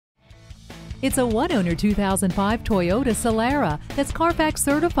It's a one-owner 2005 Toyota Solara that's Carfax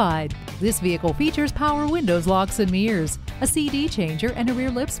certified. This vehicle features power windows, locks and mirrors, a CD changer, and a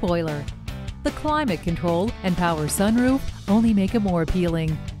rear lip spoiler. The climate control and power sunroof only make it more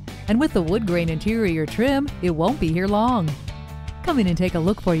appealing. And with the wood grain interior trim, it won't be here long. Come in and take a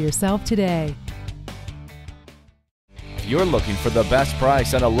look for yourself today. If you're looking for the best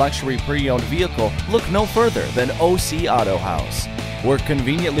price on a luxury pre-owned vehicle, look no further than OC Autohaus. We're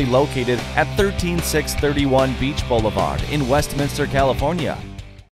conveniently located at 13631 Beach Boulevard in Westminster, California.